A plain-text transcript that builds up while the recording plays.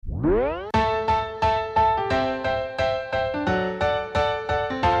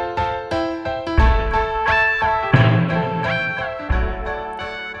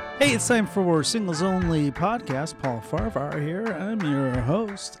Hey, it's time for Singles Only Podcast. Paul Farvar here. I'm your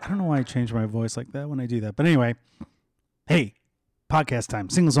host. I don't know why I change my voice like that when I do that. But anyway, hey, podcast time,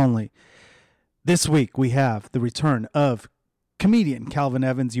 Singles Only. This week we have the return of comedian Calvin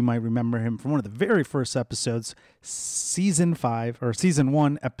Evans. You might remember him from one of the very first episodes, season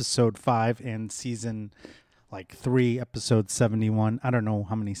 1, episode 5, and season 3, episode 71. I don't know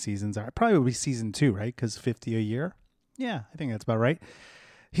how many seasons are. Probably will be season 2, right? Because 50 a year. Yeah, I think that's about right.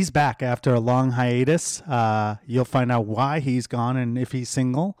 He's back after a long hiatus. You'll find out why he's gone and if he's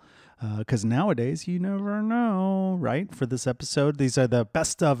single. Because nowadays, you never know, right? For this episode, these are the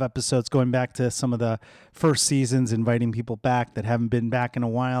best of episodes going back to some of the first seasons, inviting people back that haven't been back in a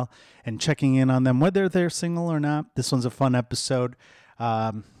while and checking in on them, whether they're single or not. This one's a fun episode.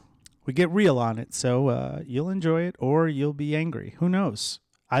 We get real on it, so you'll enjoy it or you'll be angry. Who knows?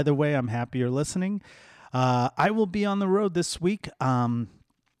 Either way, I'm happy you're listening. I will be on the road this week.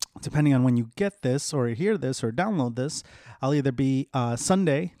 Depending on when you get this or hear this or download this, I'll either be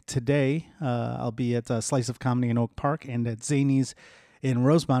Sunday, today, I'll be at Slice of Comedy in Oak Park and at Zany's in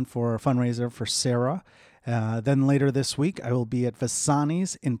Rosemont for a fundraiser for Sarah. Then later this week, I will be at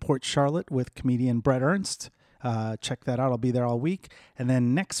Visani's in Port Charlotte with comedian Brett Ernst. Check that out. I'll be there all week. And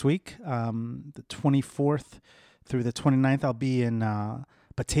then next week, the 24th through the 29th, I'll be in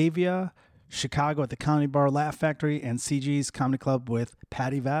Batavia, Chicago at the Comedy Bar Laugh Factory, and CG's Comedy Club with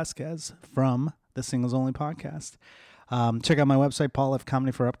Patty Vasquez from the Singles Only Podcast. Check out my website, Paul F.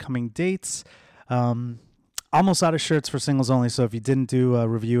 Comedy, for upcoming dates. Almost out of shirts for Singles Only, so if you didn't do a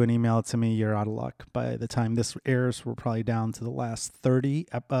review and email it to me, you're out of luck. By the time this airs, we're probably down to the last 30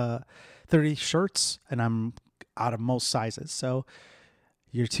 shirts, and I'm out of most sizes. So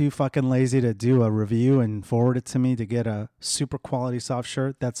you're too fucking lazy to do a review and forward it to me to get a super quality soft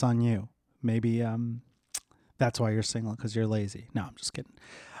shirt. That's on you. Maybe that's why you're single, because you're lazy. No, I'm just kidding.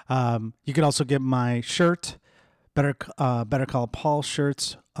 You could also get my shirt, Better Call Paul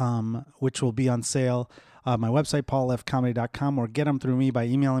shirts, which will be on sale on my website, paulfcomedy.com, or get them through me by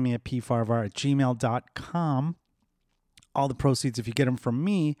emailing me at pfarvar@gmail.com. All the proceeds, if you get them from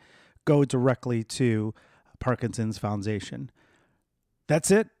me, go directly to Parkinson's Foundation.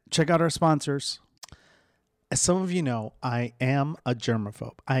 That's it. Check out our sponsors. As some of you know, I am a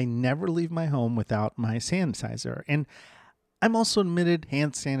germaphobe. I never leave my home without my sanitizer. And I'm also admitted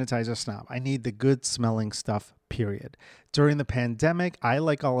hand sanitizer snob. I need the good smelling stuff, period. During the pandemic, I,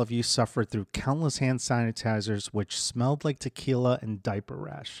 like all of you, suffered through countless hand sanitizers which smelled like tequila and diaper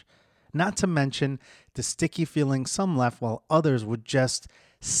rash. Not to mention the sticky feeling some left, while others would just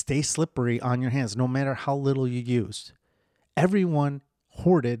stay slippery on your hands no matter how little you used. Everyone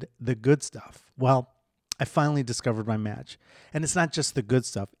hoarded the good stuff. Well, I finally discovered my match. And it's not just the good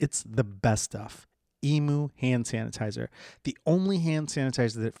stuff, it's the best stuff. Emu hand sanitizer. The only hand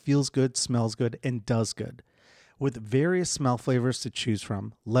sanitizer that feels good, smells good, and does good. With various smell flavors to choose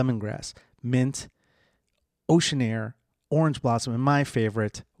from: lemongrass, mint, ocean air, orange blossom, and my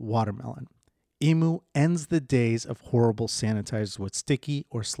favorite, watermelon. Emu ends the days of horrible sanitizers with sticky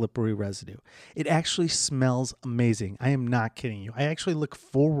or slippery residue. It actually smells amazing. I am not kidding you. I actually look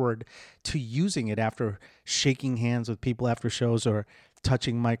forward to using it after shaking hands with people after shows or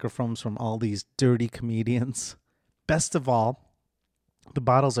touching microphones from all these dirty comedians. Best of all, the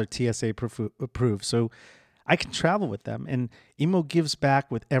bottles are TSA approved, so I can travel with them. And Emu gives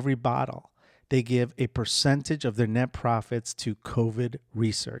back with every bottle. They give a percentage of their net profits to COVID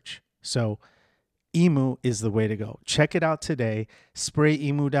research. So Emu is the way to go. Check it out today,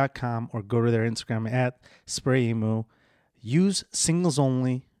 sprayemu.com, or go to their Instagram at sprayemu. Use Singles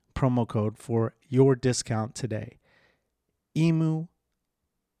Only promo code for your discount today. Emu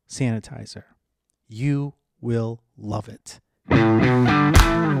sanitizer. You will love it.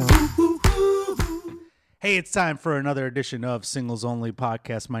 Hey, it's time for another edition of Singles Only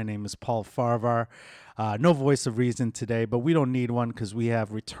Podcast. My name is Paul Farvar. No voice of reason today, but we don't need one because we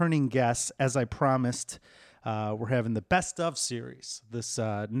have returning guests. As I promised, we're having the best of series. This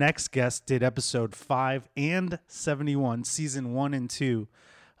next guest did episode 5 and 71, season 1 and 2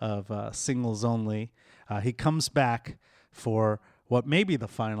 of Singles Only. He comes back for what may be the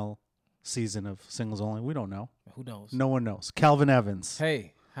final season of Singles Only. We don't know. Who knows? No one knows. Calvin Evans.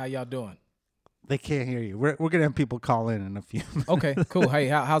 Hey, how y'all doing? They can't hear you. We're going to have people call in a few minutes. Okay, cool. Hey,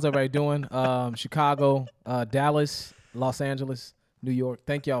 how's everybody doing? Chicago, Dallas, Los Angeles, New York.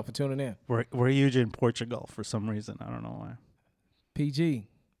 Thank y'all for tuning in. We're huge in Portugal for some reason. I don't know why. PG.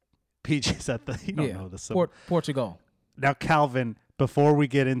 PG's at the, you don't know this. Portugal. Now, Calvin, before we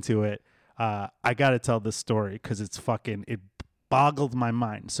get into it, I got to tell this story because it boggled my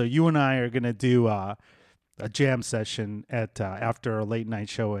mind. So you and I are going to do a jam session at after a late night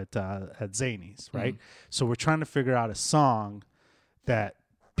show at Zany's, right? So we're trying to figure out a song that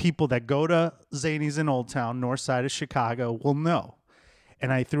people that go to Zany's in Old Town, north side of Chicago, will know.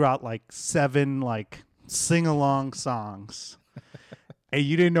 And I threw out like 7 like sing-along songs. And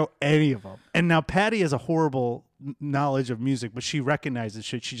you didn't know any of them. And now Patty has a horrible knowledge of music, but she recognizes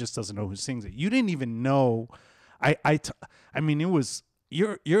shit. She just doesn't know who sings it. You didn't even know. I mean, it was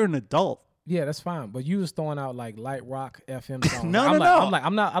you're an adult. Yeah, that's fine. But you was throwing out like light rock FM songs. No.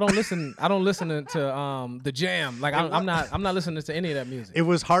 I'm not. I don't listen to the Jam. Like I'm not listening to any of that music. It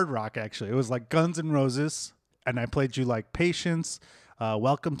was hard rock actually. It was like Guns N' Roses, and I played you like Patience,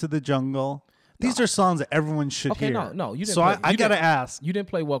 Welcome to the Jungle. These are songs that everyone should hear. No, you didn't. So I gotta ask. You didn't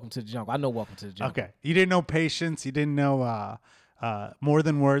play Welcome to the Jungle. I know Welcome to the Jungle. Okay, you didn't know Patience. You didn't know More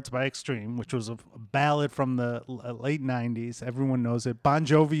Than Words by Extreme, which was a ballad from the late '90s. Everyone knows it. Bon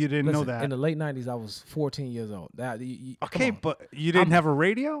Jovi. You didn't know that. In the late '90s, I was 14 years old. Okay, but you didn't have a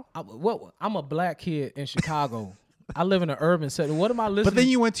radio. I'm a black kid in Chicago. I live in an urban setting. What am I listening? But then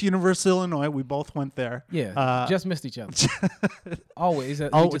you went to University of Illinois. We both went there. Yeah, just missed each other. Always.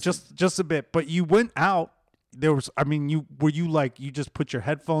 Just a bit. But you went out. There was. I mean, you just put your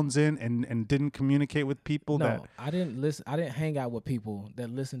headphones in and didn't communicate with people. No, I didn't listen. I didn't hang out with people that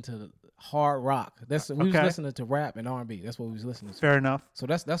listened to hard rock. We was listening to rap and R&B. That's what we was listening to. Fair enough. So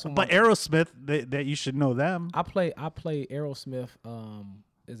that's what. But Aerosmith, that you should know them. I play Aerosmith.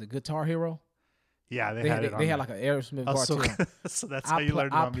 Is a Guitar Hero. Yeah, they had like an Aerosmith cartoon. So that's how you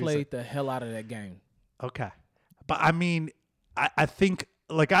learned about music. I played the hell out of that game. Okay, but I mean, I think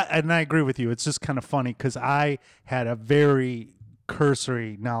like I agree with you. It's just kind of funny because I had a very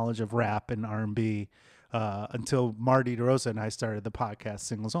cursory knowledge of rap and R&B until Marty DeRosa and I started the podcast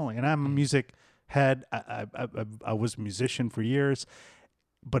Singles Only, and I'm a music head. I was a musician for years.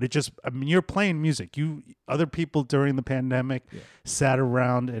 But you're playing music. Other people during the pandemic sat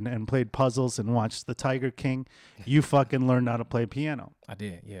around and played puzzles and watched The Tiger King. You fucking learned how to play piano. I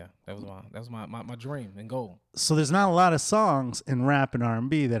did, yeah. That was my dream and goal. So there's not a lot of songs in rap and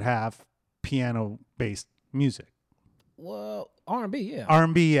R&B that have piano-based music. Well, R&B, yeah.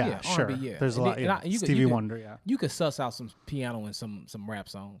 R&B, yeah, sure. R&B, yeah. There's a lot. Stevie Wonder, yeah. You could suss out some piano and some rap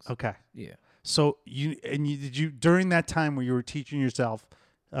songs. Okay. Yeah. So did you during that time where you were teaching yourself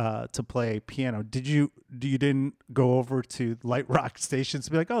to play piano, you didn't go over to light rock stations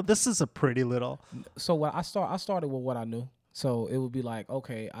to be like, oh, this is a pretty little. So what I started with what I knew. So it would be like,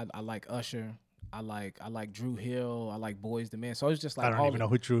 okay, I like Usher, I like Drew Hill, I like Boyz II Men. So it's just like I don't even know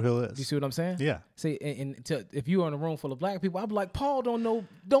who Drew Hill is. You see what I'm saying? Yeah. See, if you were in a room full of black people, I'd be like, Paul don't know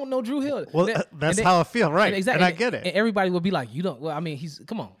Drew Hill. Well, that's how I feel, right? Exactly. And I get it. And everybody would be like, you don't. Well, I mean,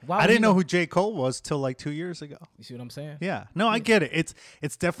 come on. I didn't know who J. Cole was till like 2 years ago. You see what I'm saying? Yeah. No, I get it.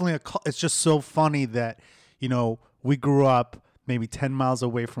 It's definitely it's just so funny that we grew up maybe 10 miles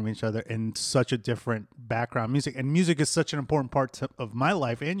away from each other in such a different background music. And music is such an important part of my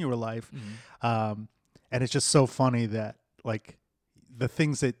life and your life. Mm-hmm. And it's just so funny that like the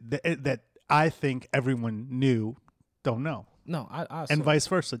things that I think everyone knew don't know. No, and vice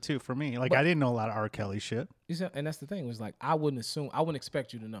versa too for me. Like I didn't know a lot of R. Kelly shit. And that's the thing, was like I wouldn't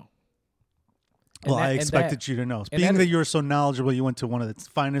expect you to know. Well, I expected you to know. Being that you were so knowledgeable, you went to one of the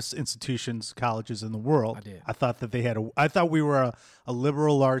finest institutions, colleges in the world. I did. I thought that I thought we were a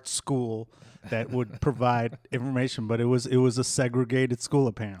liberal arts school that would provide information, but it was a segregated school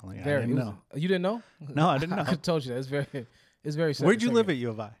apparently. I didn't know. You didn't know? No, I didn't know. I told you that. It's very. Where'd you live at U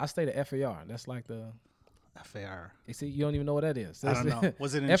of I? I stayed at FAR. That's like the. FAR. You see, you don't even know what that is. I don't know.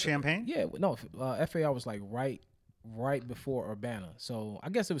 Was it in Champaign? Yeah, no. FAR was like right before Urbana, so I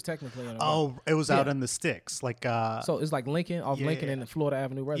guess it was technically in it was out in the sticks, like so it's like Lincoln Lincoln and the Florida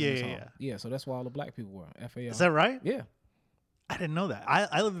Avenue residence. Yeah. So that's where all the black people were. FAR. Is that right? Yeah. I didn't know that.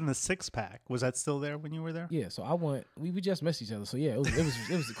 I lived in the Six Pack. Was that still there when you were there? Yeah. So I went. We just missed each other. So yeah, it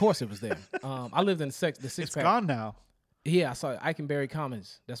was. Of course, it was there. I lived in the Six Pack. It's gone now. Yeah, I saw Eikenberry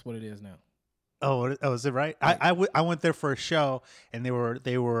Commons. That's what it is now. Oh, is it right? I went there for a show, and they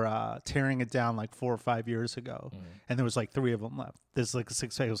were tearing it down like 4 or 5 years ago, and there was like 3 of them left. There's like a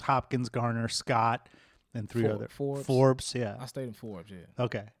 6. It was Hopkins, Garner, Scott, and 3 other Forbes. Yeah, I stayed in Forbes. Yeah.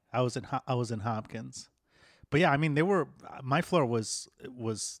 Okay, I was in Hopkins, but yeah, I mean my floor was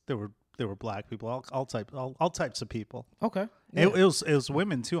there were black people, all types of people. Okay, yeah. It was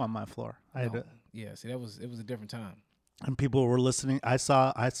women too on my floor. Yeah, see, it was a different time. And people were listening. I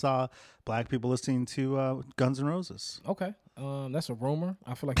saw black people listening to Guns N' Roses. Okay. That's a rumor.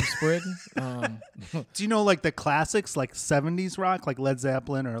 I feel like he's spreading. Do you know like the classics, like 70s rock, like Led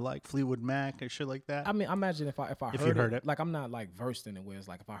Zeppelin or like Fleetwood Mac or shit like that? I mean, I imagine if I If heard, you heard it, it. like I'm not like versed in it, where it's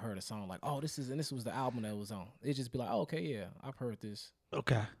like if I heard a song like, oh, this was the album that was on, it'd just be like, oh, okay, yeah, I've heard this.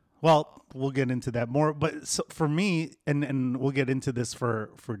 Okay. Well, we'll get into that more. But so for me, and we'll get into this for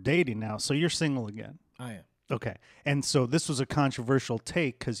dating now. So you're single again. I am. Okay. And so this was a controversial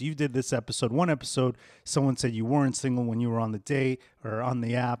take because you did this episode. One episode, someone said you weren't single when you were on the date or on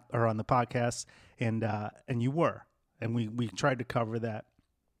the app or on the podcast, and you were. And we tried to cover that.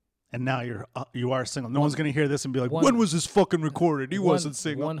 And now you are single. No one's going to hear this and be like, when was this fucking recorded? He wasn't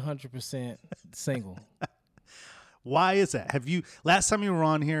single. 100% single. Why is that? Last time you were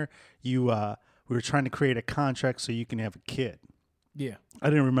on here, we were trying to create a contract so you can have a kid. Yeah. I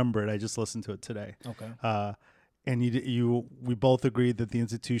didn't remember it. I just listened to it today. Okay. And we both agreed that the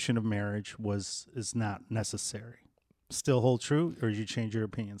institution of marriage is not necessary. Still hold true, or did you change your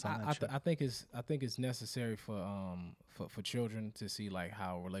opinions on that? I think it's necessary for children to see like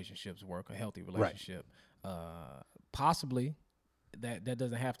how relationships work, a healthy relationship. Right. Possibly that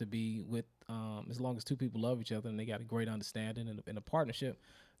doesn't have to be with as long as two people love each other and they got a great understanding in a partnership.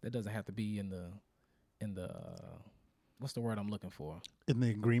 That doesn't have to be in the what's the word I'm looking for? In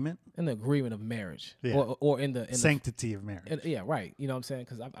the agreement? In the agreement of marriage. Yeah. Or in the sanctity of marriage. Yeah, right. You know what I'm saying?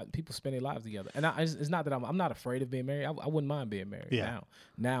 Because people spend their lives together. And it's not that I'm not afraid of being married. I wouldn't mind being married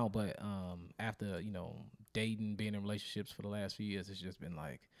now. But after, dating, being in relationships for the last few years, it's just been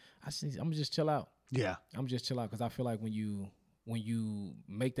like, I'm going to just chill out. Yeah. I'm just chill out because I feel like when you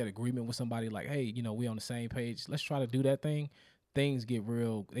make that agreement with somebody like, hey, we on the same page, let's try to do that thing, things get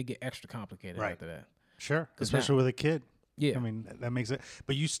they get extra complicated after that. Sure, especially with a kid. Yeah. I mean, that makes it.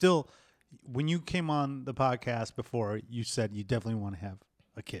 But you still, when you came on the podcast before, you said you definitely want to have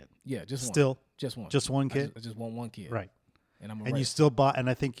a kid. Yeah, just one. Still? Just one. Just one kid? I just want one kid. Right. And you still bought, and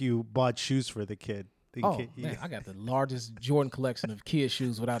I think you bought shoes for the kid. Man, I got the largest Jordan collection of kid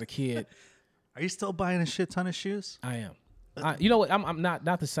shoes without a kid. Are you still buying a shit ton of shoes? I am. You know what? I'm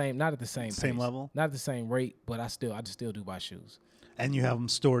not the same. Not at the same pace, level. Not at the same rate. But I just still do buy shoes. And you have them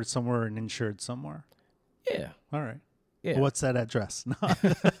stored somewhere and insured somewhere. Yeah. All right. Yeah. What's that address?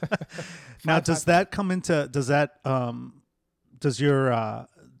 Now, does that come into? Does your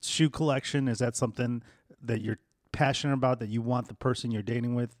shoe collection? Is that something that you're passionate about? That you want the person you're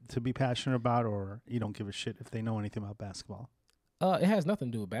dating with to be passionate about, or you don't give a shit if they know anything about basketball? It has nothing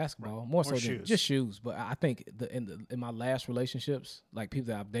to do with basketball. Right. More so shoes. than just shoes. But I think in my last relationships, like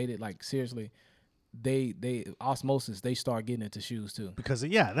people that I've dated, like seriously, they osmosis, they start getting into shoes too. Because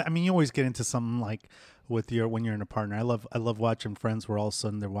you always get into something like when you're in a partner. I love watching friends where all of a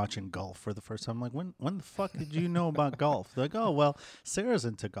sudden they're watching golf for the first time. I'm like, when the fuck did you know about golf? They're like, oh well, Sarah's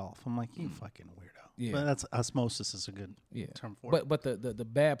into golf. I'm like, you fucking weirdo. Yeah. But that's osmosis is a good term for it. But the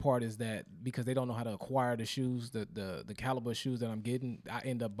bad part is that because they don't know how to acquire the shoes, the caliber of shoes that I'm getting, I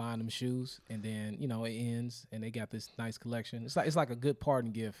end up buying them shoes, and then it ends, and they got this nice collection. It's like a good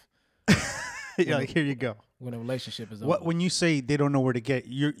parting gift. Yeah, like, here you go. When a relationship is over. When you say they don't know where to get,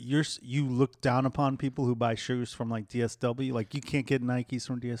 you look down upon people who buy shoes from like DSW. Like you can't get Nikes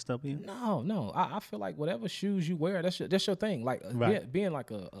from DSW. No. I feel like whatever shoes you wear, that's your thing. Like being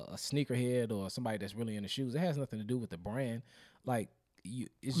like a sneakerhead or somebody that's really into shoes, it has nothing to do with the brand. Like you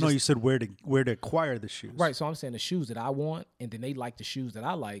said where to acquire the shoes. Right. So I'm saying the shoes that I want, and then they like the shoes that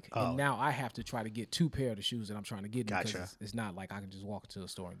I like, and now I have to try to get two pair of the shoes that I'm trying to get. Gotcha. Because it's not like I can just walk into a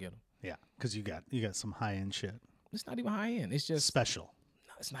store and get them. Yeah, because you got some high end shit. It's not even high end. It's just special.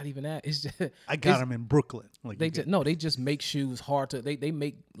 No, it's not even that. It's just I got them in Brooklyn. Like they just make shoes hard to. They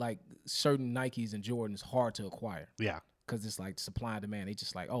make like certain Nikes and Jordans hard to acquire. Yeah, because it's like supply and demand. They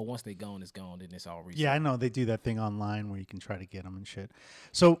just like, once they gone, it's gone. Then it's all resale. Yeah, I know they do that thing online where you can try to get them and shit.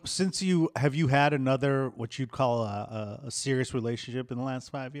 So since have you had another what you'd call a serious relationship in the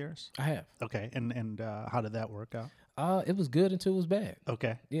last 5 years? I have. Okay, and how did that work out? It was good until it was bad.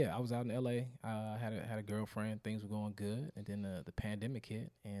 Okay. Yeah, I was out in LA. Had a girlfriend. Things were going good, and then the pandemic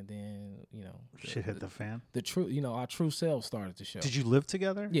hit, and then shit hit the fan. The true, our true selves started to show. Did you live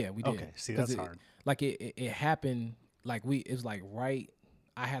together? Yeah, we did. Okay, see that's hard. Like it happened. Like it was like right.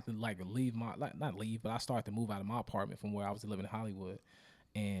 I had to like leave not leave, but I started to move out of my apartment from where I was living in Hollywood,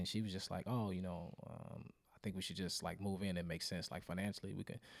 and she was just like, I think we should just like move in. It makes sense, like financially we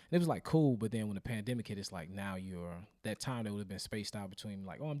could. And it was like cool, but then when the pandemic hit, it's like now that time that would have been spaced out between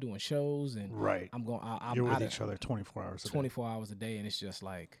like, I'm doing shows and right. I'm going. You're with each other 24 hours. 24 hours a day, and it's just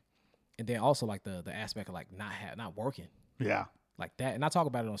like, and then also like the aspect of like not working. Yeah. like that. And I talk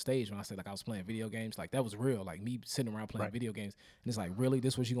about it on stage when I said like I was playing video games. Like that was real. Like me sitting around playing video games, and it's like, really,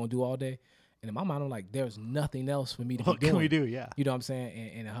 this what you gonna do all day? And in my mind, I'm like, there's nothing else for me to What be doing. can we do? Yeah. You know what I'm saying?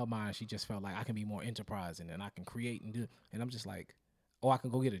 And in her mind, she just felt like I can be more enterprising and I can create and do. And I'm just like, oh, I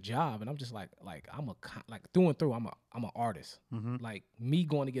can go get a job. And I'm just like I'm through and through. I'm an artist. Like me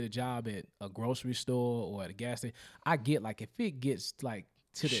going to get a job at a grocery store or at a gas station, I get like if it gets like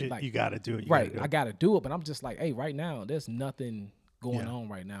to the like you got to do it. Right, I got to do it. But I'm just like, hey, right now, there's nothing going on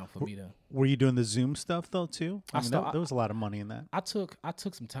right now for me to. Were you doing the Zoom stuff though too? I mean, there was a lot of money in that. I took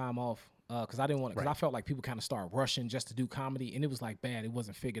some time off because I didn't want because I felt like people kind of started rushing just to do comedy, and it was like bad. It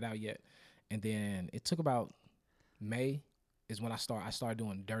wasn't figured out yet, and then it took about May is when I started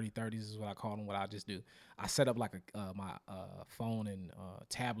doing dirty 30s is what I call them. What I just do, I set up like my phone and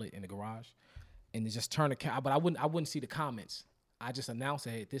tablet in the garage, and just turn the but I wouldn't see the comments. I just announced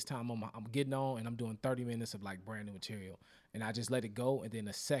that, hey, this time I'm getting on and I'm doing 30 minutes of like brand new material, and I just let it go. And then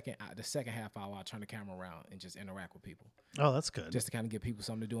the second half hour, I turn the camera around and just interact with people. Oh, that's good. Just to kind of give people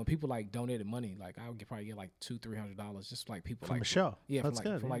something to do. And people like donated money. Like I would probably get like $200-$300 just like people from like a show. Yeah, that's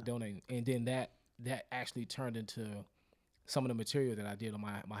from good. like donating. And then that actually turned into some of the material that I did on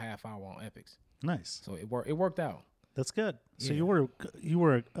my half hour on Epics. Nice. So it worked out. That's good. So you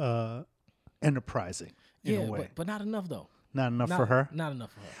were enterprising in a way, but not enough though. Not enough for her? Not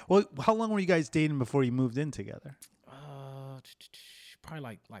enough for her. Well, how long were you guys dating before you moved in together?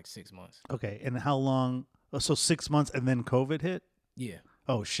 Probably like 6 months. Okay, and how long? Oh, so 6 months and then COVID hit? Yeah.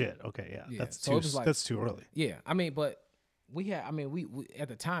 Oh shit. Okay, yeah. So that's too early. Yeah. I mean, but we at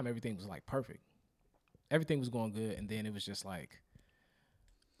the time everything was like perfect. Everything was going good, and then it was just like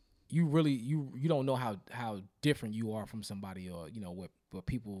you really you don't know how different you are from somebody, or you know what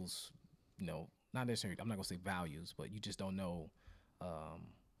people's, you know, not necessarily, I'm not gonna say values, but you just don't know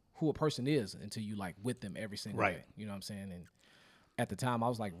who a person is until you like with them every single day. You know what I'm saying? And at the time, I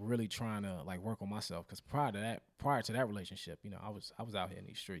was like really trying to like work on myself, because prior to that relationship, you know, I was out here in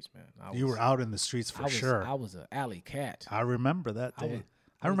these streets, man. You were out in the streets for sure. I was an alley cat. I remember that day.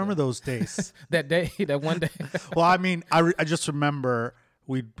 I remember those days. that one day. Well, I mean, I just remember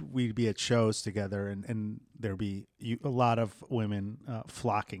we'd be at shows together, and there'd be a lot of women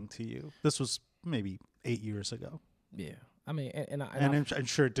flocking to you. This was maybe 8 years ago. Yeah, I mean, and I'm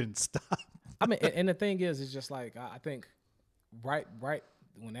sure it didn't stop. I mean, and the thing is, it's just like I think right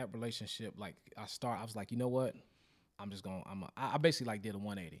when that relationship like I was like, you know what, I basically like did a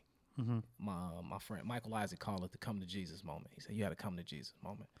 180. My friend Michael Isaac called it the come to Jesus moment. He said you had to come to Jesus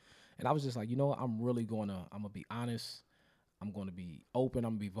moment, and I was just like, you know what, I'm gonna be honest. I'm gonna be open.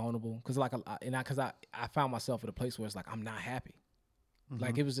 I'm gonna be vulnerable, because I found myself at a place where it's like I'm not happy.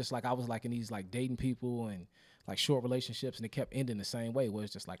 Like it was just like I was like in these like dating people and like short relationships, and it kept ending the same way, where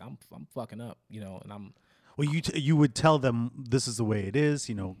it's just like I'm fucking up, you know, and I'm. Well, you would tell them this is the way it is,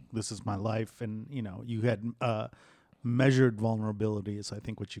 you know, this is my life, and you know, you had measured vulnerability is I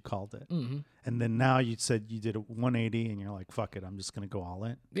think what you called it, and then now you said you did a 180, and you're like, fuck it, I'm just gonna go all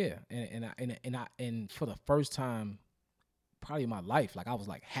in. Yeah, and for the first time, probably in my life, like I was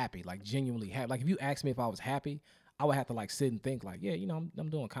like happy, like genuinely happy. Like if you asked me if I was happy, I would have to like sit and think like, yeah, you know, I'm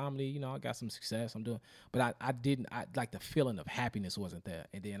doing comedy, you know, I got some success, but I didn't like the feeling of happiness wasn't there.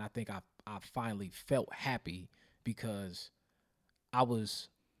 And then I think I finally felt happy because I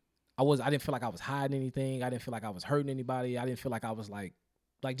didn't feel like I was hiding anything. I didn't feel like I was hurting anybody. I didn't feel like I was like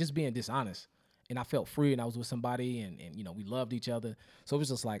just being dishonest. And I felt free, and I was with somebody, and you know, we loved each other. So it was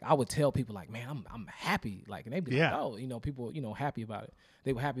just like I would tell people like, man, I'm happy, like, and they'd be like, oh, you know, people, you know, happy about it.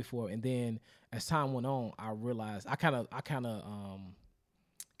 They were happy for it. And then as time went on, I realized I kind of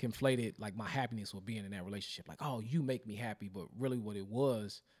conflated like my happiness with being in that relationship. Like, oh, you make me happy, but really what it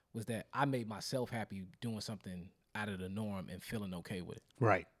was that I made myself happy doing something out of the norm and feeling okay with it.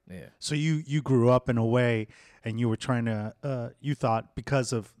 Right. Yeah. So you grew up in a way, and you were trying to you thought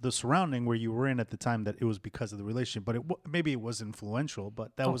because of the surrounding where you were in at the time that it was because of the relationship, but maybe it was influential,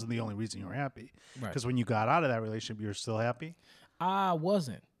 but that wasn't the only reason you were happy. Because when you got out of that relationship, you were still happy. I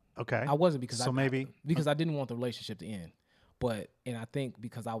wasn't. Okay. I wasn't because I didn't want the relationship to end. And I think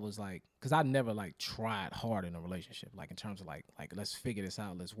because I was like, because I never like tried hard in a relationship, like in terms of like let's figure this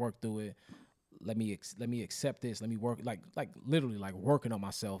out, let's work through it. Let me accept this. Let me work like literally like working on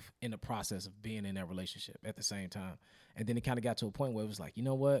myself in the process of being in that relationship at the same time. And then it kind of got to a point where it was like, you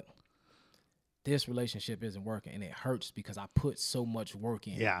know what, this relationship isn't working, and it hurts because I put so much work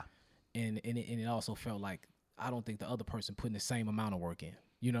in. Yeah. And it also felt like I don't think the other person putting the same amount of work in.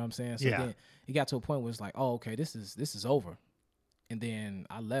 You know what I'm saying? So then it got to a point where it's like, oh, okay, this is over. And then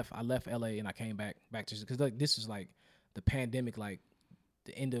I left LA, and I came back to, because like this was like the pandemic, like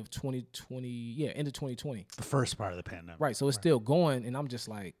the end of 2020. Yeah, end of 2020. The first part of the pandemic. Right. So it's still going, and I'm just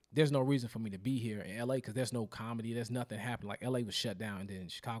like, there's no reason for me to be here in LA because there's no comedy. There's nothing happening. Like LA was shut down, and then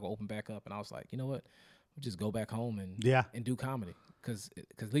Chicago opened back up, and I was like, you know what? I'll just go back home and do comedy because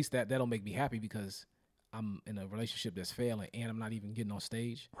at least that'll make me happy because I'm in a relationship that's failing and I'm not even getting on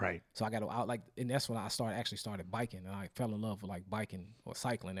stage. Right. So I got to out like, and that's when I started biking, and I fell in love with like biking or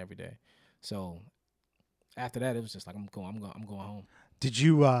cycling every day. So after that, it was just like I'm going home. Did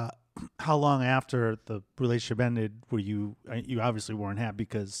you? How long after the relationship ended were you? You obviously weren't happy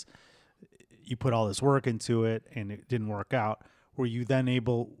because you put all this work into it and it didn't work out. Were you then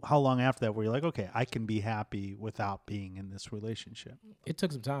able? How long after that were you like, okay, I can be happy without being in this relationship? It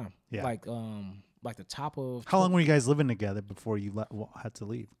took some time. Yeah. Like the top of. How long were you guys living together before you had to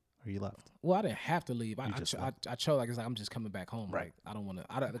leave or you left? Well, I didn't have to leave. I chose like it's like I'm just coming back home. Right. Like I don't want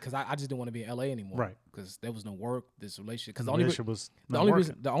to. Because I just didn't want to be in LA anymore. Right. Because there was no work. This relationship. Because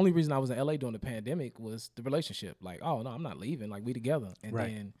the only reason I was in LA during the pandemic was the relationship. Like, oh no, I'm not leaving. Like we together.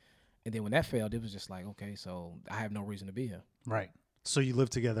 And then when that failed, it was just like, okay, so I have no reason to be here. Right. So you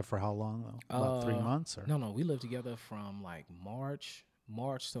lived together for how long though? About 3 months or? No, we lived together from like March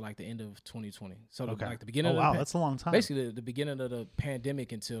to like the end of 2020. So okay. like the beginning. Oh wow, that's a long time. Basically, the beginning of the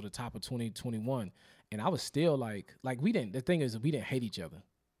pandemic until the top of 2021, and I was still like we didn't. The thing is, we didn't hate each other,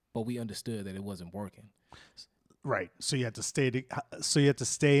 but we understood that it wasn't working. Right. So you had to stay. So you had to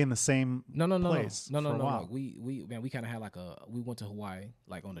stay in the same place. No. We kind of had like we went to Hawaii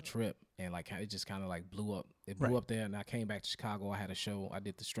like on a trip, and like it just kind of like blew up. It blew up there, and I came back to Chicago. I had a show. I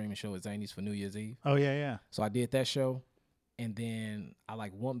did the streaming show at Zany's for New Year's Eve. Oh yeah. So I did that show, and then I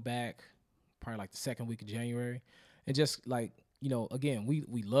like went back probably like the second week of January, and just like again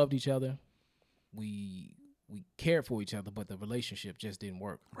we loved each other, we cared for each other, but the relationship just didn't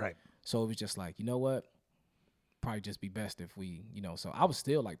work. Right. So it was just like, you know what? Probably just be best if we, so I was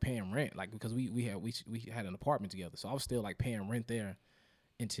still like paying rent, like because we had an apartment together, so I was still like paying rent there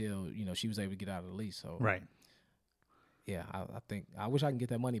until she was able to get out of the lease. So right, yeah, I think I wish I can get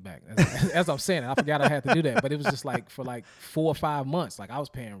that money back. As I'm saying, I forgot I had to do that, but it was just like for like 4 or 5 months, like I was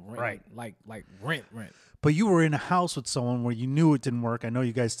paying rent, right, like rent. But you were in a house with someone where you knew it didn't work. I know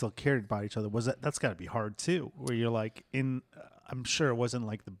you guys still cared about each other. That's got to be hard too, where you're like I'm sure it wasn't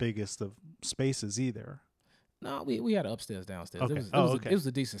like the biggest of spaces either. No, we had an upstairs, downstairs. Okay. It was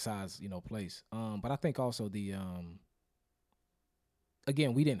a decent size, place. But I think also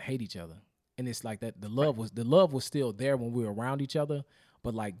again, we didn't hate each other, and it's like that. The love was still there when we were around each other,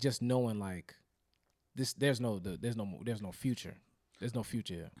 but like just knowing like this, there's no future. There's no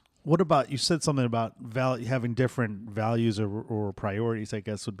future here. What about you said something about having different values or priorities? I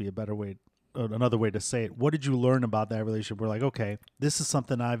guess would be a better way. Another way to say it. What did you learn about that relationship? We're like, okay, this is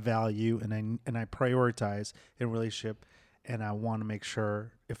something I value and I prioritize in a relationship, and I want to make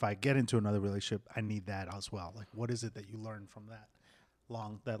sure if I get into another relationship, I need that as well. Like, what is it that you learned from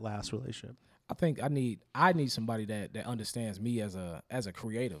that last relationship? I think I need somebody that understands me as a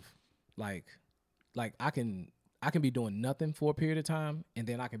creative. Like I can be doing nothing for a period of time, and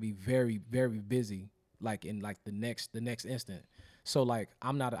then I can be very, very busy. Like in like the next instant. So like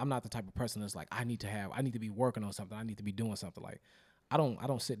I'm not the type of person that's like I need to be working on something. I need to be doing something. Like I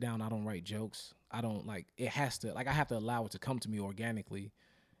don't sit down. I don't write jokes. I don't like it has to like I have to allow it to come to me organically,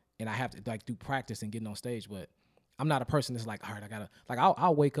 and I have to like do practice and getting on stage. But I'm not a person that's like, all right, I gotta like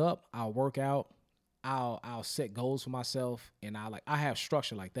I'll wake up, I'll work out, I'll set goals for myself, and I have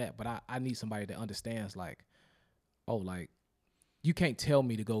structure like that. But I need somebody that understands like, oh, like you can't tell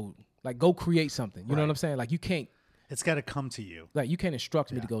me to go create something. You know what I'm saying? Like you can't. It's got to come to you. Like you can't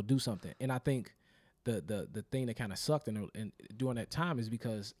instruct me to go do something. And I think the thing that kind of sucked and during that time is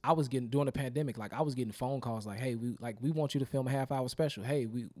because I was getting during the pandemic, like I was getting phone calls like, hey, we want you to film a half-hour special. Hey,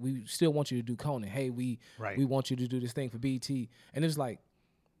 we still want you to do Conan. Hey, we want you to do this thing for BT. And it's like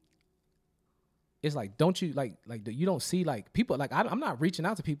don't you like you don't see like people like I'm not reaching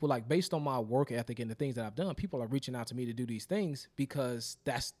out to people like based on my work ethic and the things that I've done. People are reaching out to me to do these things because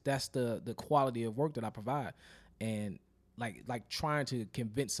that's the quality of work that I provide, and like trying to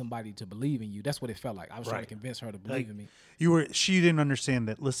convince somebody to believe in you. That's what it felt like. I was trying to convince her to believe in me. She didn't understand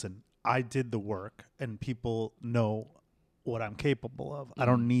that. Listen, I did the work, and people know what I'm capable of. I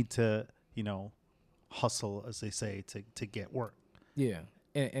don't need to hustle, as they say, to get work. Yeah,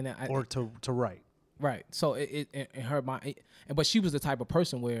 or to write. Right. So it in her mind, but she was the type of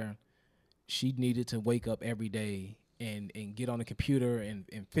person where she needed to wake up every day and get on the computer and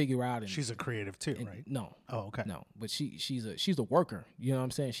figure out. And she's a creative too, right? No. Oh, okay. No, but she's a worker. You know what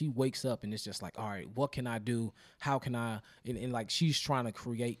I'm saying? She wakes up and it's just like, all right, what can I do? How can I? And like she's trying to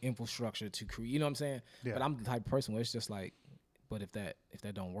create infrastructure to create. You know what I'm saying? Yeah. But I'm the type of person where it's just like, But if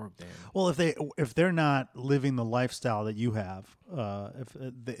that don't work, then Well, if they're not living the lifestyle that you have,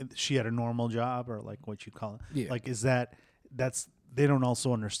 if she had a normal job or like what you call it, yeah, like that's they don't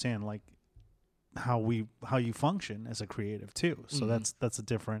also understand like how you function as a creative too. So that's a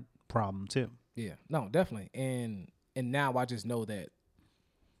different problem too. yeah, no, definitely. And now I just know that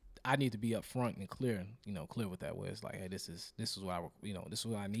I need to be upfront and clear, clear with that. Where it's like, hey, this is what this is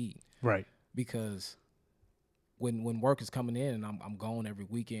what I need, Right. because when work is coming in and I'm going every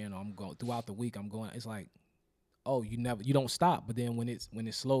weekend, or I'm going throughout the week, I'm going. It's like, oh, you don't stop. But then when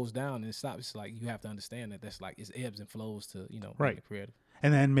it slows down and it stops, it's like you have to understand that that's like it's ebbs and flows to Right. being creative.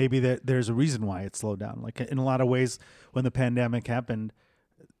 And then maybe there's a reason why it slowed down. Like in a lot of ways, when the pandemic happened,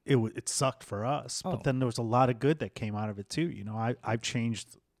 it sucked for us. Oh. But then there was a lot of good that came out of it too. I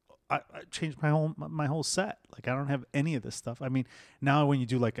changed my whole set. Like I don't have any of this stuff. I mean, now when you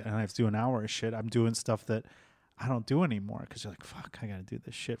do and I have to do an hour of shit, I'm doing stuff that I don't do anymore because you're like, fuck, I got to do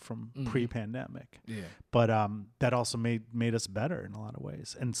this shit from pre-pandemic. Yeah. But that also made us better in a lot of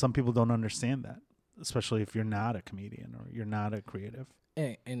ways. And some people don't understand that, especially if you're not a comedian or you're not a creative.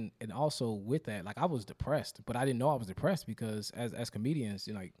 And also with that, like I was depressed, but I didn't know I was depressed because as comedians,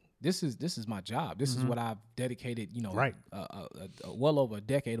 like this is my job. This is what I've dedicated, Right. Well over a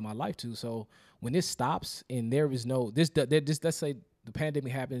decade of my life to. So when this stops and there is no this let's say the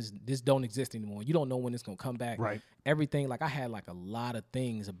pandemic happens, this don't exist anymore. You don't know when it's gonna come back. Right. Everything, like I had like a lot of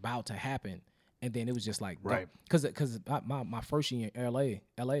things about to happen, and then it was just like, right, because my first year in LA,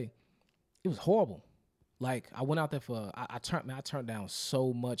 it was horrible. Like I went out there for I turned down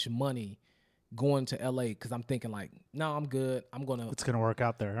so much money going to LA because I'm thinking like, no, I'm good. it's gonna work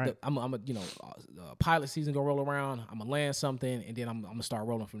out there, right? I'm a pilot season gonna roll around. I'm gonna land something, and then I'm gonna start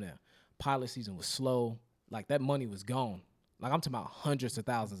rolling from there. Pilot season was slow. Like that money was gone. Like I'm talking about hundreds of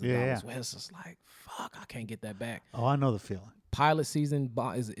thousands of dollars. Yeah. Where it's just like, fuck, I can't get that back. Oh, I know the feeling. Pilot season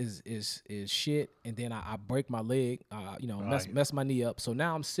is shit, and then I break my leg. Mess my knee up. So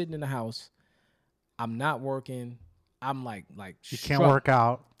now I'm sitting in the house. I'm not working. I'm like you can't work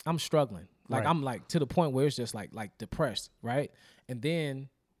out. I'm struggling. Like Right. I'm like to the point where it's just like depressed, right? And then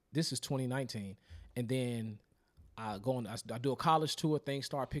this is 2019, and then I do a college tour. Things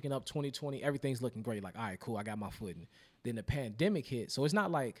start picking up. 2020, everything's looking great. Like, all right, cool, I got my footing. Then the pandemic hit, so it's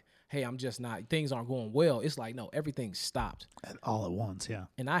not like, hey, I'm just not. Things aren't going well. It's like, no, everything stopped All at once, yeah.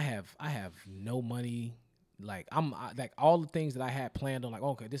 and I have no money. Like like all the things that I had planned on, like,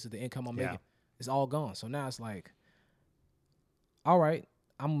 okay, this is the income I'm making. It's all gone. So now it's like, all right,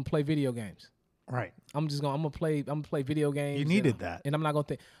 I'm gonna play video games. Right. I'm gonna play video games. You needed that, and I'm not gonna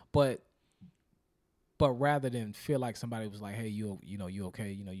think. But rather than feel like somebody was like, hey, you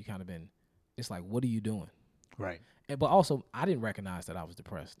okay? You kind of been. It's like, what are you doing? right? But also, I didn't recognize that I was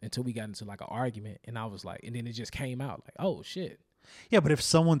depressed until we got into like an argument, and I was like, and then it just came out like, oh shit. Yeah, but if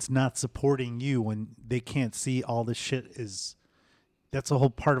someone's not supporting you when they can't see all this shit that's a whole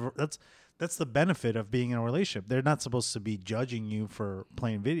part of that's the benefit of being in a relationship. They're not supposed to be judging you for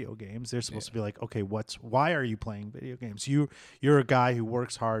playing video games. They're supposed to be like, okay, why are you playing video games? You're a guy who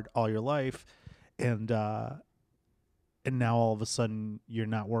works hard all your life, and now all of a sudden you're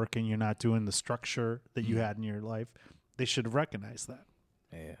not working, you're not doing the structure that you had in your life. They should have recognized that.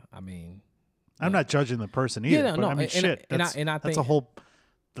 Yeah, I mean, I'm not judging the person either. Yeah, but no, I mean, shit. I That's think a whole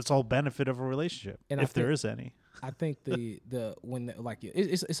benefit of a relationship, if there is any. I think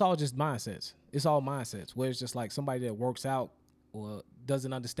it's all just mindsets. It's all mindsets. Where it's just like somebody that works out or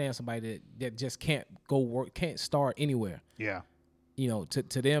doesn't understand somebody that just can't go work, can't start anywhere. Yeah.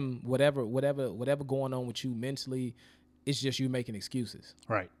 To them, whatever going on with you mentally, it's just you making excuses.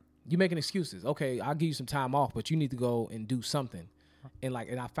 Right. You making excuses. Okay, I'll give you some time off, but you need to go and do something. And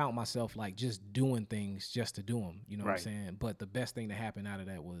I found myself like just doing things just to do them. You know what I'm saying? But the best thing that happened out of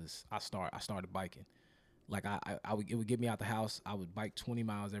that was I started biking. Like it would get me out the house. I would bike 20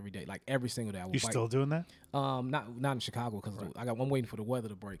 miles every day, like every single day. I would bike. Still doing that? Not in Chicago because I'm waiting for the weather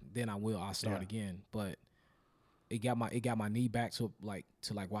to break. Then I'll start again. But it got my knee back to where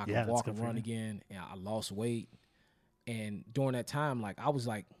I can walk and run again. And I lost weight. And during that time, like I was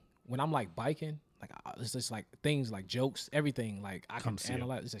like, when I'm like biking, like it's just like things like jokes, everything like I can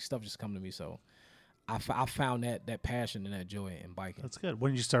analyze. It's like stuff just come to me. So I found that passion and that joy in biking. That's good.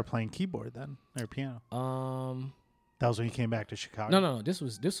 When did you start playing keyboard then, or piano? That was when you came back to Chicago. No. This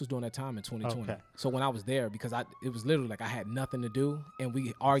was during that time in 2020. Okay. So when I was there, because it was literally like I had nothing to do, and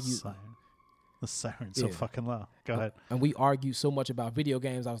we argued. The siren's so fucking low. Go ahead. And we argued so much about video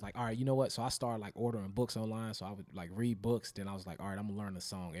games. I was like, all right, you know what? So I started like ordering books online. So I would like read books. Then I was like, all right, I'm gonna learn a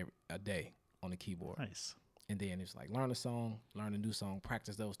song a day on the keyboard. Nice. And then it's like learn a song, learn a new song,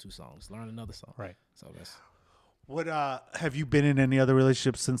 practice those two songs, learn another song. Right. So that's. What have you been in any other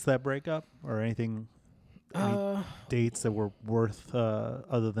relationships since that breakup or anything? Any dates that were worth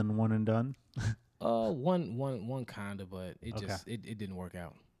other than one and done? One kind of, but it Okay. just it didn't work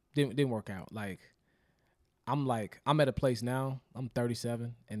out. Didn't work out. I'm at a place now. I'm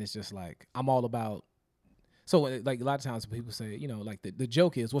 37, and it's just like I'm all about. So like a lot of times people say, like the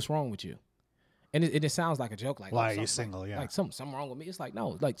joke is, what's wrong with you? And it sounds like a joke, like, Why oh, are you something- single? Yeah. like something wrong with me. It's like,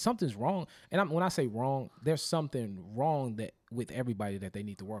 no, like something's wrong. And when I say wrong, there's something wrong that with everybody that they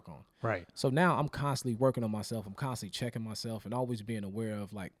need to work on. Right. So now I'm constantly working on myself. I'm constantly checking myself and always being aware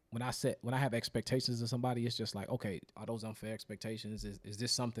of, like, when I have expectations of somebody, it's just like, okay, are those unfair expectations? Is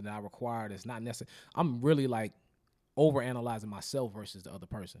this something that I require that's not necessary? I'm really like overanalyzing myself versus the other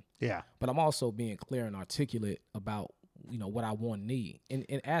person. Yeah. But I'm also being clear and articulate about, what I want and need, and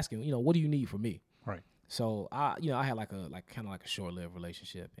asking, what do you need from me? Right. So I had kind of like a short-lived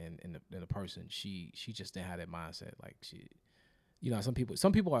relationship, and the person, she just didn't have that mindset. Like she, some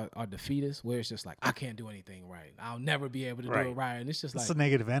people are defeatists, where it's just like, I can't do anything right. I'll never be able to do it right, and it's just It's like a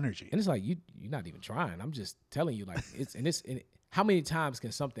negative energy. and it's like you're not even trying. I'm just telling you, like how many times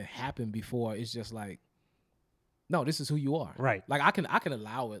can something happen before it's just like, no, this is who you are. Right. Like I can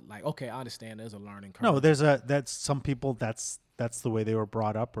allow it. Like, okay, I understand there's a learning curve. No, that's some people that's the way they were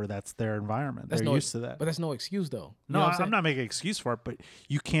brought up, or that's their environment. They're used to that. But that's no excuse though. You No, know what I'm not making an excuse for it, but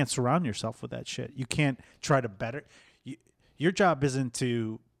you can't surround yourself with that shit. You can't try to better. Your job isn't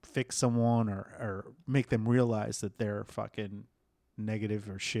to fix someone or make them realize that they're fucking negative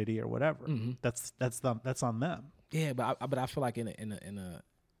or shitty or whatever. Mhm. That's on them. Yeah, but I feel like in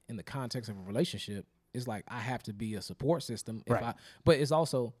the context of a relationship, it's like I have to be a support system. Right. But it's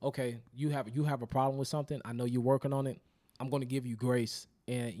also, okay, you have a problem with something. I know you're working on it. I'm going to give you grace,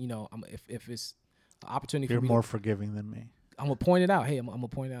 and if it's an opportunity You're for me, more forgiving than me. I'm gonna point it out. Hey, I'm gonna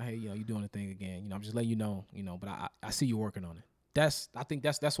point it out. Hey, you're doing the thing again. I'm just letting you know. But I see you working on it. I think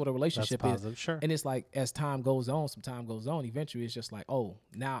that's what a That's relationship positive. is. Sure. And it's like as time goes on, eventually it's just like, oh,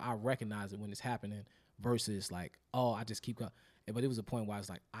 now I recognize it when it's happening versus like, oh, I just keep going. But it was a point where I was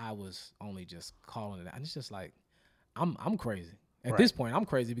like, I was only just calling it out. And it's just like, I'm crazy. At this point, I'm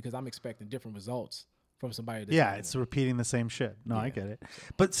crazy because I'm expecting different results from somebody. That's Yeah, it's repeating the same shit. No, I Yeah. get it.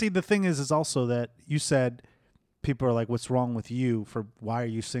 But see, the thing is also that you said people are like, what's wrong with you? For why are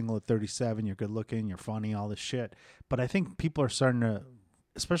you single at 37? You're good looking, you're funny, all this shit. But I think people are starting to,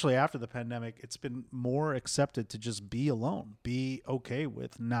 especially after the pandemic, it's been more accepted to just be alone, be okay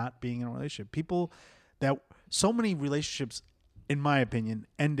with not being in a relationship. So many relationships, in my opinion,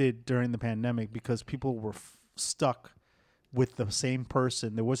 ended during the pandemic because people were stuck with the same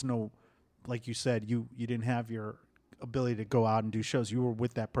person. There was no, like you said, you didn't have your ability to go out and do shows. You were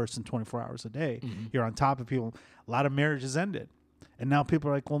with that person 24 hours a day. Mm-hmm. You're on top of people. A lot of marriages ended. And now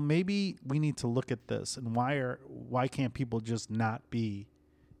people are like, well, maybe we need to look at this, and why can't people just not be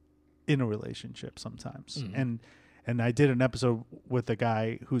in a relationship sometimes? Mm-hmm. And I did an episode with a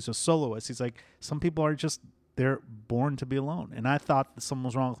guy who's a soloist. He's like, some people are just, they're born to be alone. And I thought that something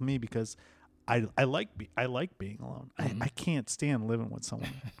was wrong with me because I like being alone. Mm-hmm. I can't stand living with someone.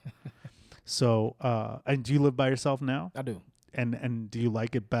 So, and do you live by yourself now? I do. And do you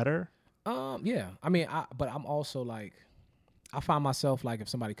like it better? Yeah. I mean, but I'm also like, I find myself like if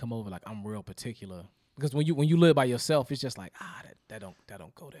somebody come over, like I'm real particular because when you live by yourself, it's just like that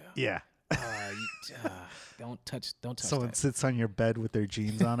don't go there. Yeah. Don't touch Someone that. sits on your bed with their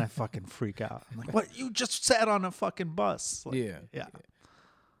jeans on, I fucking freak out. I'm like, what? You just sat on a fucking bus. Like, Yeah.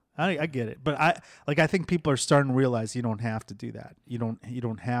 I get it, but I think people are starting to realize you don't have to do that. You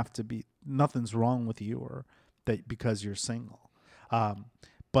don't have to be. Nothing's wrong with you or that because you're single.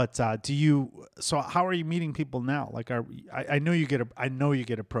 But do you? So how are you meeting people now? Like, I know you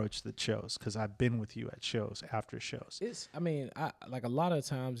get approached at shows because I've been with you at shows after shows. I like a lot of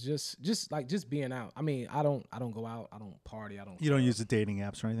times just being out. I mean, I don't go out. I don't party. You don't use the dating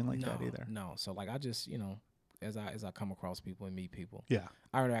apps or anything like that either. No. So like I just as I come across people and meet people, Yeah.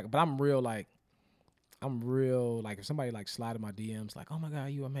 I interact. But I'm real like if somebody like slide in my DMs like, oh my God,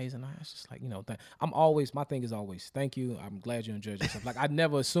 you amazing. It's just like, my thing is always thank you. I'm glad you enjoyed yourself. Like I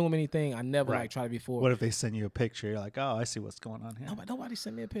never assume anything. I never like try to be forward. What if they send you a picture? You're like, oh, I see what's going on here. Nobody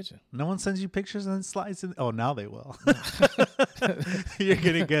sent me a picture. No one sends you pictures and then slides in. Oh, now they will. You're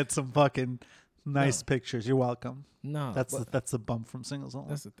gonna get some fucking nice pictures. You're welcome. No, That's the bump from Singles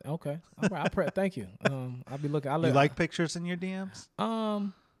Only. Okay. All right, I pray. Thank you. I'll be looking. You like pictures in your DMs?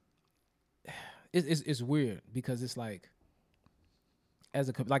 It's weird because it's like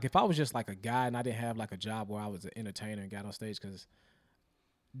if I was just like a guy and I didn't have like a job where I was an entertainer and got on stage, because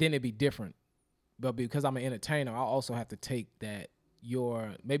then it'd be different. But because I'm an entertainer, I also have to take that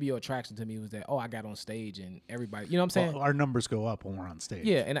maybe your attraction to me was that, oh, I got on stage and everybody, you know what I'm saying? Well, our numbers go up when we're on stage.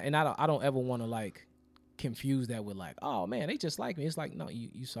 Yeah, and I don't ever want to like confuse that with like, oh man, they just like me. It's like, no,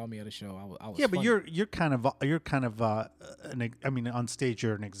 you saw me at a show. I was Yeah, but funny. you're kind of I mean, on stage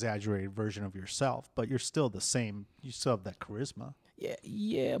you're an exaggerated version of yourself, but you're still the same. You still have that charisma.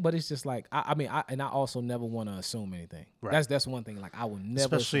 Yeah, but it's just like I mean, I also never want to assume anything. Right. That's one thing. Like I would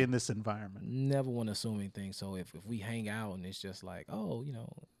never, Especially in this environment. never want to assume anything. So if we hang out and it's just like, oh, you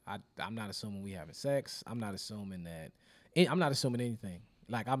know, I'm not assuming we having sex. I'm not assuming that. I'm not assuming anything.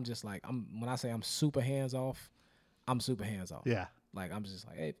 Like I'm just like when I say I'm super hands off, I'm super hands off. Yeah. Like I'm just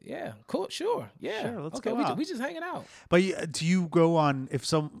like, hey, yeah, cool, sure, yeah, Sure, let's okay, go out. we just hanging out. But do you go on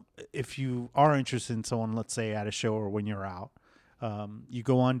if you are interested in someone, let's say at a show or when you're out, you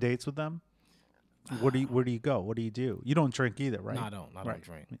go on dates with them? Where do you go? What do you do? You don't drink either, right? No, I don't. I don't Right.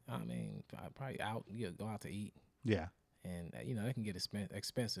 drink. I mean, I probably out. Go out to eat, Yeah. and you know, it can get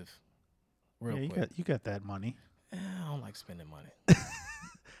expensive real Yeah, quick. you got that money. I don't like spending money.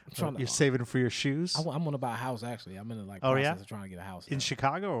 I'm trying You're to. saving for your shoes I'm gonna buy a house. Actually, I'm in the Oh, yeah? process of trying to get a house. in now.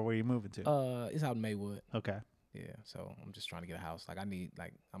 Chicago, or where are you moving to? It's out in Maywood. Okay. Yeah, so I'm just trying to get a house. Like I need,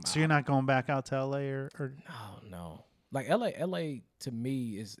 like, So you're not going back out to LA or No. Like LA to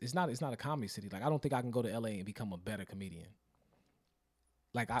me it's not a comedy city. Like I don't think I can go to LA and become a better comedian.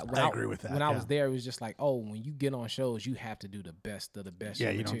 Like I agree with that, When I yeah. was there, it was just like, oh, when you get on shows, you have to do the best of the best. Yeah,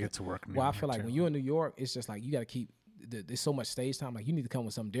 of the you don't material. get to work. in Well, I New feel York, like too. when you're in New York, it's just like you got to keep. There's so much stage time. Like you need to come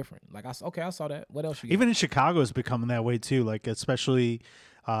with something different. Like I saw that. What else you got? Even in Chicago, it's becoming that way too. Like especially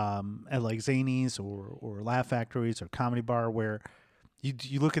at like Zanies or Laugh Factories or Comedy Bar, where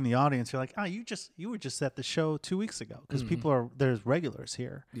you look in the audience, you're like, oh, you were just at the show 2 weeks ago, because there's regulars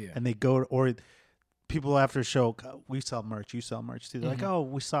here, Yeah. and they go or people after a show, we sell merch, you sell merch too. They're like, oh,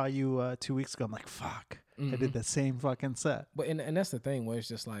 we saw you 2 weeks ago. I'm like, fuck, I did the same fucking set. But and that's the thing where it's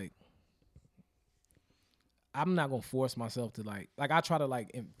just like I'm not gonna force myself to like I try to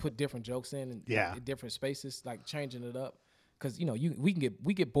like put different jokes in different spaces, like changing it up. Cause you know we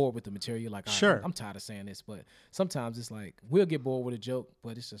get bored with the material. Like Sure. I'm tired of saying this, but sometimes it's like we'll get bored with a joke,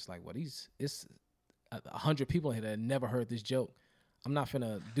 but it's just like, well, it's 100 people in here that had never heard this joke. I'm not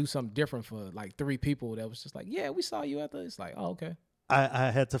finna do something different for like 3 people that was just like, yeah, we saw you at the. It's like, oh, okay. I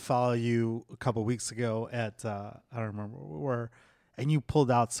had to follow you a couple weeks ago at I don't remember where we were, and you pulled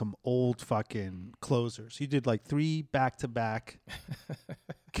out some old fucking closers. You did like 3 back-to-back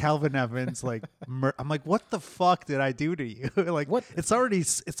Calvin Evans. Like I'm like, what the fuck did I do to you? Like, What? It's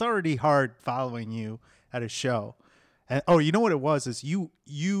already hard following you at a show. And you know what it was is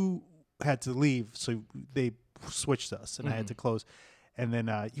you had to leave, so they switched us, and I had to close. And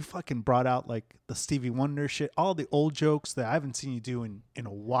then you fucking brought out like the Stevie Wonder shit, all the old jokes that I haven't seen you do in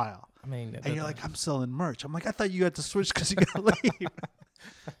a while. I mean, And you're like, I'm selling merch. I'm like, I thought you had to switch because you got to leave.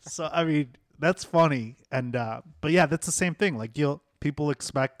 So, I mean, that's funny. And, but yeah, that's the same thing. Like people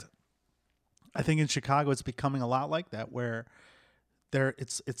expect, I think in Chicago, it's becoming a lot like that, where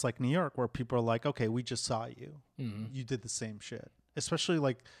it's like New York, where people are like, okay, we just saw you. You did the same shit. Especially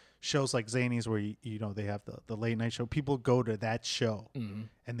like shows like Zanies, where you know they have the late night show. People go to that show and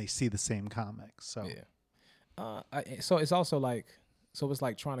they see the same comics. So yeah. So it's also like, it's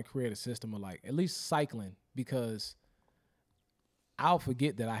like trying to create a system of like at least cycling, because I'll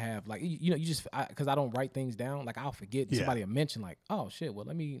forget that I have like you just because I don't write things down. Like I'll forget somebody will mention like, oh shit, well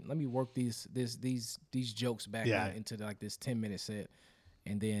let me work these jokes back into like this 10-minute set,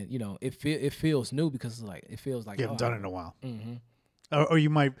 and then you know it feels new because it's like it feels like you haven't done it in a while. Or you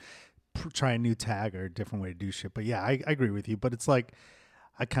might try a new tag or a different way to do shit. But yeah, I agree with you. But it's like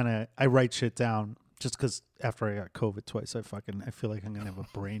I write shit down just because after I got COVID twice, I feel like I'm gonna have a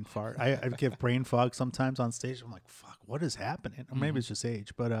brain fart. I get brain fog sometimes on stage. I'm like, fuck, what is happening? Or maybe it's just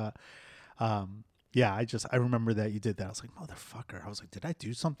age. But yeah, I remember that you did that. I was like, motherfucker. I was like, did I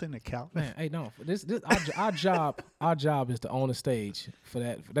do something to Calvin? Man, hey, no. This our job is to own a stage for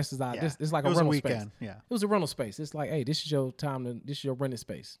that. This is like a rental weekend. space. Yeah, it was a rental space. It's like, hey, this is your time. This is your rented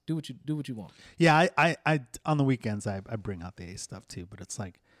space. Do what you want. Yeah, I on the weekends I bring out the A stuff too. But it's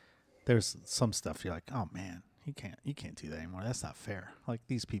like there's some stuff you're like, oh man, you can't do that anymore. That's not fair. Like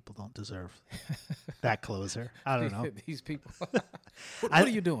these people don't deserve that closer. I don't know. These people. What are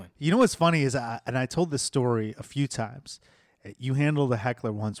you doing? You know what's funny is, and I told this story a few times. You handled a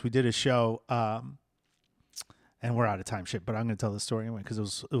heckler once. We did a show, and we're out of time, shit. But I'm going to tell the story anyway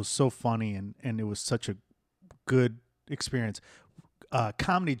because it was so funny and it was such a good experience.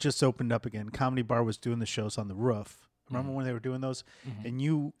 Comedy just opened up again. Comedy Bar was doing the shows on the roof. Remember when they were doing those? And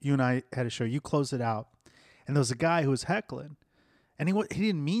you and I had a show. You closed it out, and there was a guy who was heckling. And he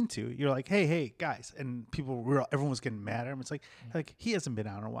didn't mean to. You're like, hey, guys. And everyone was getting mad at him. It's like he hasn't been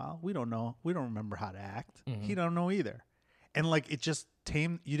out in a while. We don't know. We don't remember how to act. He don't know either. And like, it just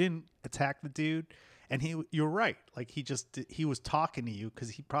tamed. You didn't attack the dude. And you're right. Like he was talking to you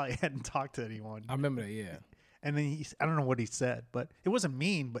because he probably hadn't talked to anyone. I remember that. Yeah. And then I don't know what he said, but it wasn't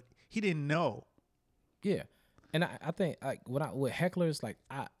mean, but he didn't know. Yeah. And I think like with hecklers, like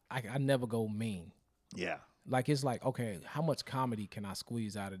I never go mean. Yeah. Like, it's like, okay, how much comedy can I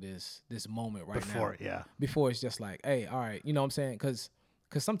squeeze out of this moment now? Yeah. Before it's just like, hey, all right, you know what I'm saying? Because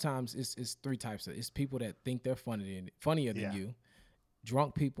sometimes it's three types it's people that think they're funnier than you,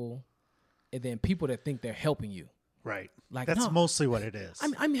 drunk people, and then people that think they're helping you. Right. Like, that's mostly what it is.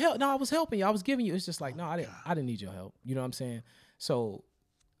 I was helping you. I was giving you. It's just like, no, I didn't need your help. You know what I'm saying? So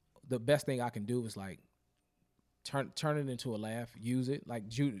the best thing I can do is like turn it into a laugh. Use it like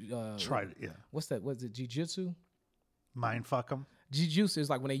try it. Yeah. What's that? What's it? Jiu-jitsu? Mind fuck them. Jiu-jitsu is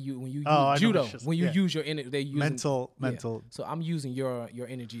like when you use judo. Use your energy. They use mental. So I'm using your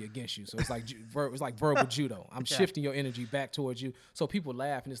energy against you. So it's like verbal judo. I'm shifting your energy back towards you. So people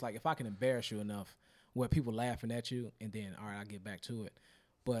laugh, and it's like, if I can embarrass you enough where people laughing at you, and then all right, I get back to it.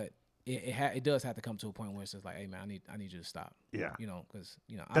 But it does have to come to a point where it's just like, hey man, I need you to stop. Yeah. You know, because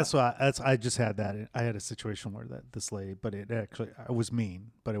I just had that. I had a situation where this lady, but I was mean,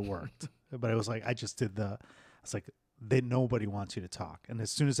 but it worked. But it was like, it's like, nobody wants you to talk. And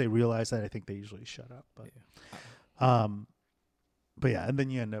as soon as they realize that, I think they usually shut up. But yeah, and then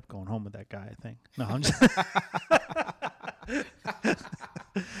you end up going home with that guy, I think. No, I'm just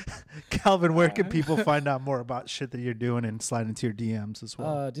Calvin, where can people find out more about shit that you're doing and slide into your DMs as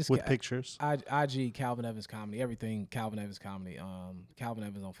well with pictures? IG Calvin Evans Comedy, everything Calvin Evans Comedy. Calvin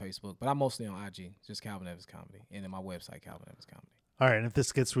Evans on Facebook, but I'm mostly on IG, just Calvin Evans Comedy, and then my website Calvin Evans Comedy. All right, and if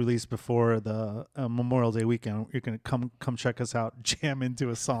this gets released before the Memorial Day weekend, you're gonna come check us out, jam into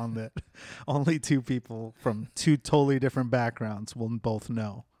a song that only two people from two totally different backgrounds will both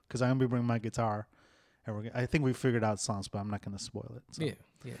know. Because I'm gonna be bringing my guitar, and I think we figured out songs, but I'm not gonna spoil it. So.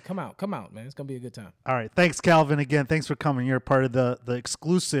 Yeah, come out, man. It's gonna be a good time. All right, thanks, Calvin. Again, thanks for coming. You're part of the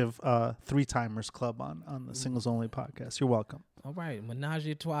exclusive Three Timers Club on the Singles Only podcast. You're welcome. All right, menage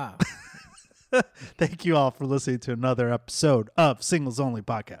a trois. Thank you all for listening to another episode of Singles Only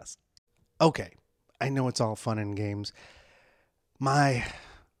Podcast. Okay, I know it's all fun and games. My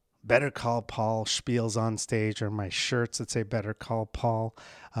Better Call Paul spiels on stage, or my shirts that say Better Call Paul.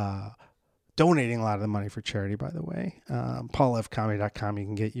 Donating a lot of the money for charity, by the way. PaulFComedy.com. You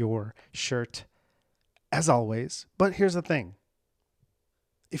can get your shirt, as always. But here's the thing.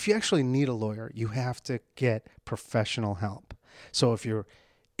 If you actually need a lawyer, you have to get professional help. So if you're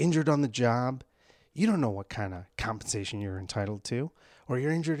injured on the job, you don't know what kind of compensation you're entitled to, or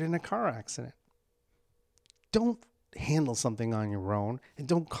you're injured in a car accident. Don't handle something on your own, and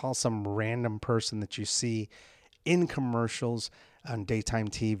don't call some random person that you see in commercials on daytime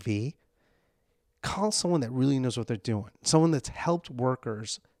TV. Call someone that really knows what they're doing, someone that's helped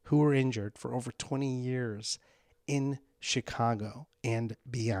workers who are injured for over 20 years in Chicago and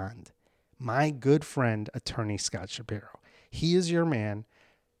beyond. My good friend, attorney Scott Shapiro. He is your man.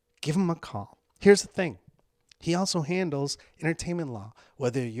 Give him a call. Here's the thing. He also handles entertainment law,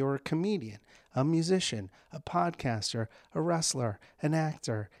 whether you're a comedian, a musician, a podcaster, a wrestler, an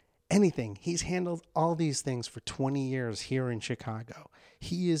actor, anything. He's handled all these things for 20 years here in Chicago.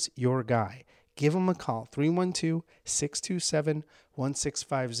 He is your guy. Give him a call,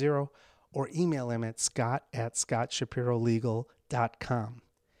 312-627-1650, or email him at scott@scottshapirolegal.com.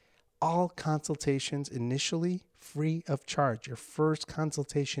 All consultations initially free of charge. Your first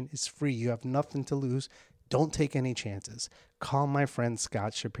consultation is free. You have nothing to lose. Don't take any chances. Call my friend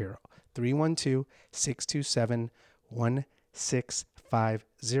Scott Shapiro,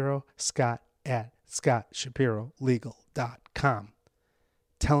 312-627-1650, scott@scottshapirolegal.com.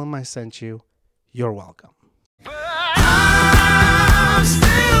 Tell him I sent you. You're welcome. But I'm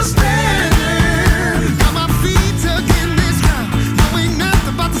still standing.